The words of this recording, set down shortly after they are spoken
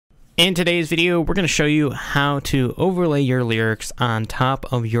In today's video, we're going to show you how to overlay your lyrics on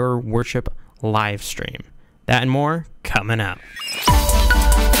top of your worship live stream. That and more coming up.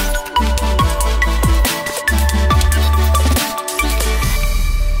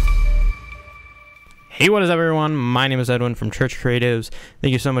 Hey, what is up, everyone? My name is Edwin from Church Creatives.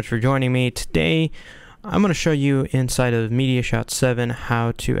 Thank you so much for joining me. Today, I'm going to show you inside of MediaShout 7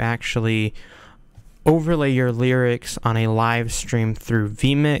 how to actually overlay your lyrics on a live stream through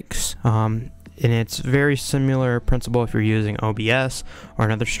vMix. And it's very similar principle if you're using OBS or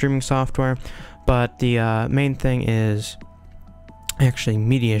another streaming software. But the main thing is actually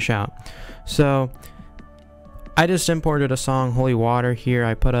MediaShout. So I just imported a song, Holy Water, here.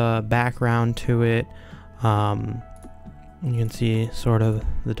 I put a background to it. You can see sort of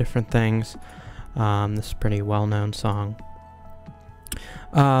the different things. This is a pretty well-known song.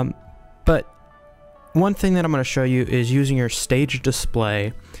 But one thing that I'm going to show you is using your stage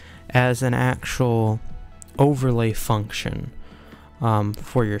display as an actual overlay function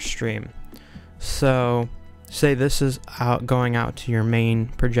for your stream. So say this is going out to your main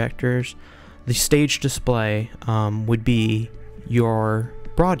projectors. The stage display would be your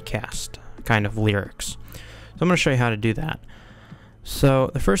broadcast kind of lyrics. So I'm going to show you how to do that.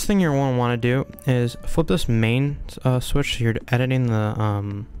 So the first thing you're going to want to do is flip this main switch so you're editing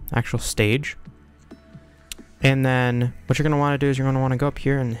the actual stage. And then what you're going to want to do is you're going to want to go up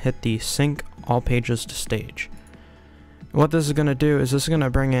here and hit the sync all pages to stage. What this is going to do is this is going to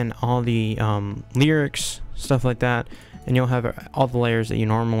bring in all the lyrics, stuff like that, and you'll have all the layers that you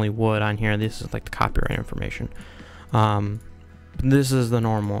normally would on here. This is like the copyright information. This is the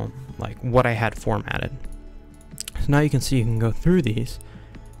normal, like what I had formatted. So now you can see you can go through these,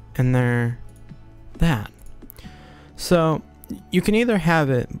 and they're that. So you can either have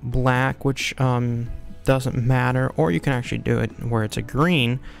it black, which doesn't matter, or you can actually do it where it's a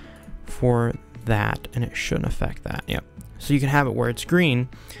green for that, and it shouldn't affect that. Yep. So you can have it where it's green.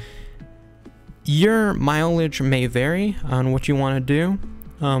 Your mileage may vary on what you want to do.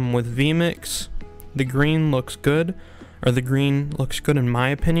 With vMix, the green looks good, or the green looks good in my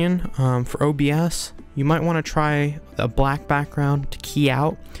opinion. For OBS, you might want to try a black background to key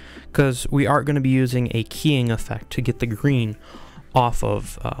out, because we are going to be using a keying effect to get the green off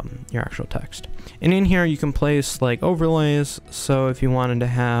of your actual text. And in here you can place like overlays, so if you wanted to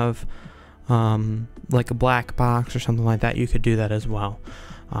have like a black box or something like that, you could do that as well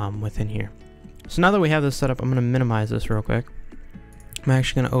within here. So now that we have this set up, I'm going to minimize this real quick. I'm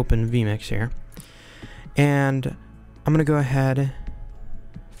actually going to open vMix here, and I'm going to go ahead,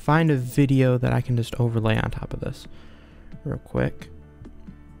 find a video that I can just overlay on top of this real quick.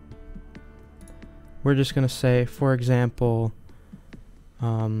 We're just going to say, for example,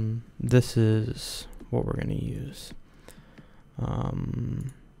 this is what we're going to use.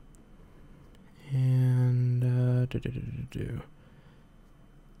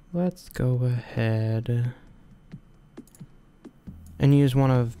 Let's go ahead and use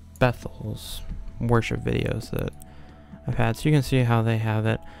one of Bethel's worship videos that I've had, so you can see how they have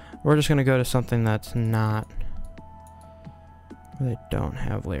it. We're just going to go to something that's not, they don't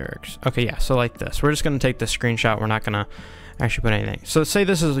have lyrics. Okay, yeah, so like this. We're just going to take the screenshot. We're not going to actually put anything. So say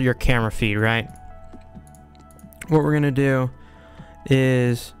this is your camera feed, right? What we're going to do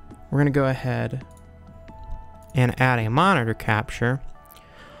is we're going to go ahead and add a monitor capture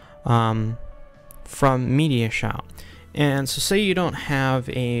from MediaShout. And so say you don't have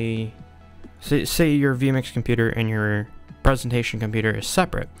a, say your vMix computer and your presentation computer is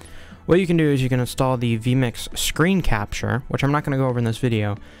separate. What you can do is you can install the vMix screen capture, which I'm not going to go over in this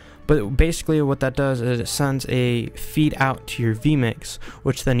video. But basically what that does is it sends a feed out to your vMix,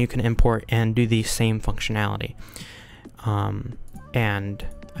 which then you can import and do the same functionality. And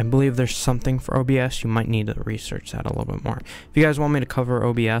I believe there's something for OBS. You might need to research that a little bit more. If you guys want me to cover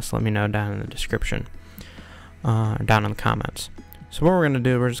OBS, let me know down in the description, or down in the comments. So what we're going to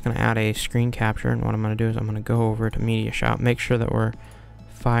do, we're just going to add a screen capture, and what I'm going to do is I'm going to go over to MediaShout, make sure that we're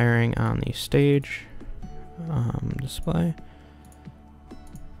firing on the stage display.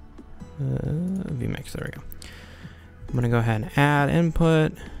 vMix, there we go. I'm going to go ahead and add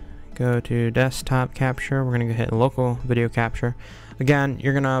input, go to desktop capture. We're going to go hit local video capture. Again,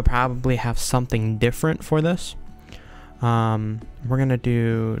 you're going to probably have something different for this. We're going to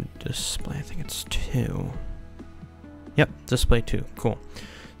do display, I think it's 2. Yep, display 2, cool.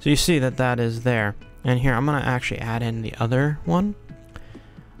 So you see that that is there. And here, I'm going to actually add in the other one.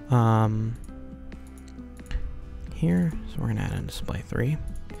 Here, so we're going to add in display 3.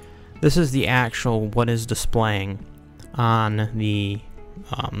 This is the actual what is displaying on the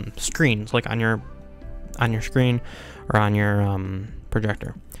screens, like on your screen or on your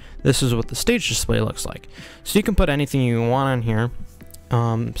projector. This is what the stage display looks like. So you can put anything you want on here.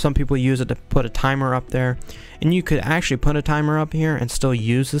 Some people use it to put a timer up there, and you could actually put a timer up here and still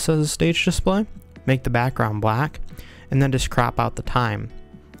use this as a stage display, make the background black, and then just crop out the time,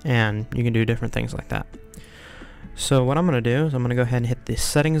 and you can do different things like that. So what I'm going to do is I'm going to go ahead and hit the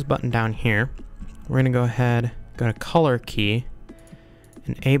settings button down here. We're going to go ahead, go to color key,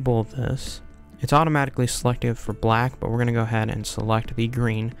 enable this. It's automatically selected for black, but we're going to go ahead and select the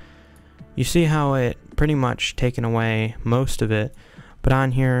green. You see how it pretty much taken away most of it, but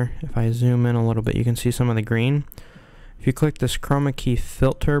on here, if I zoom in a little bit, you can see some of the green. If you click this chroma key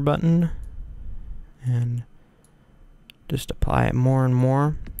filter button and just apply it more and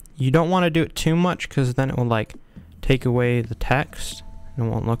more, you don't want to do it too much because then it will like take away the text and it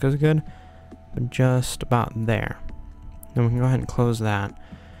won't look as good, but just about there. Then we can go ahead and close that,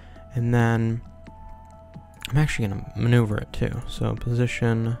 and then I'm actually going to maneuver it too. So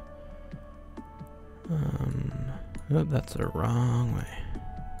position, oh, that's the wrong way.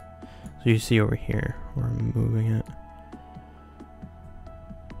 So you see over here where I'm moving it.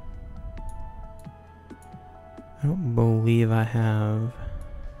 I don't believe I have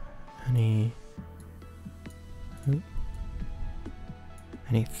any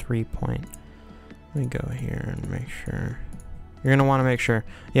 3-point. Let me go here and make sure. You're gonna want to make sure,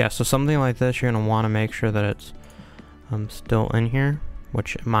 yeah, so something like this, you're gonna want to make sure that it's still in here,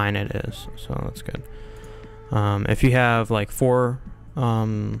 which mine it is, so that's good. If you have like four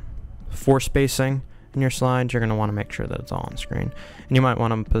spacing in your slides, you're gonna want to make sure that it's all on screen, and you might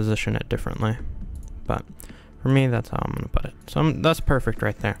want to position it differently, but for me, that's how I'm gonna put it. So that's perfect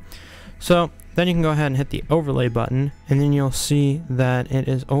right there. So then you can go ahead and hit the overlay button, and then you'll see that it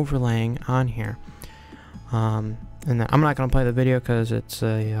is overlaying on here. And then I'm not going to play the video because it's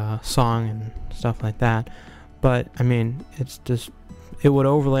a song and stuff like that, but I mean, it's just, it would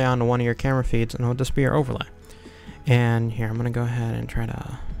overlay onto one of your camera feeds and it would just be your overlay. And here, I'm going to go ahead and try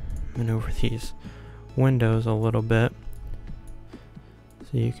to maneuver these windows a little bit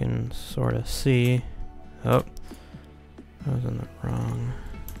so you can sort of see. Oh, I was in the wrong.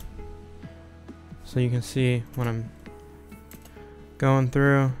 So you can see when I'm going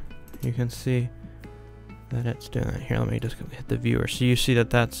through, you can see that it's doing that. Here, let me just hit the viewer. So you see that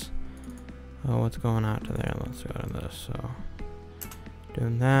that's what's going out to there. Let's go to this. So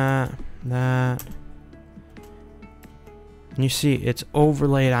doing that. And you see it's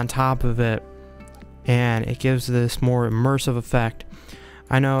overlaid on top of it, and it gives this more immersive effect.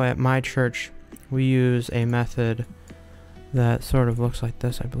 I know at my church we use a method that sort of looks like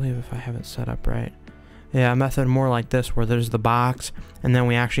this, I believe, if I have it set up right. Yeah, a method more like this, where there's the box and then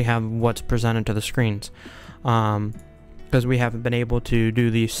we actually have what's presented to the screens, because we haven't been able to do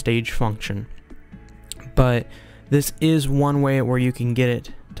the stage function. But this is one way where you can get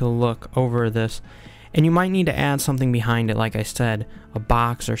it to look over this, and you might need to add something behind it, like I said, a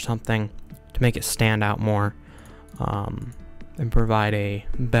box or something to make it stand out more, and provide a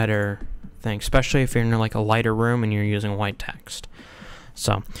better thing, especially if you're in like a lighter room and you're using white text.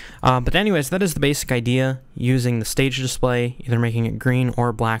 So, but anyways, that is the basic idea, using the stage display, either making it green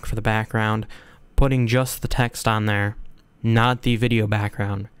or black for the background, putting just the text on there, not the video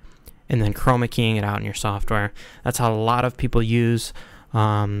background, and then chroma keying it out in your software. That's how a lot of people use,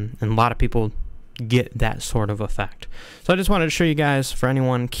 and a lot of people get that sort of effect. So I just wanted to show you guys, for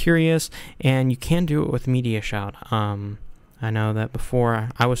anyone curious, and you can do it with MediaShout. I know that before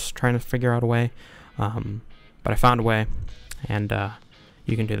I was trying to figure out a way, but I found a way, and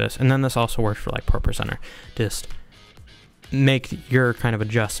you can do this. And then this also works for like Pro Presenter. Just make your kind of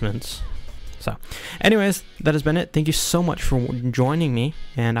adjustments. So anyways, that has been it. Thank you so much for joining me,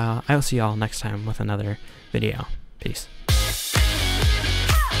 and I'll see y'all next time with another video. Peace.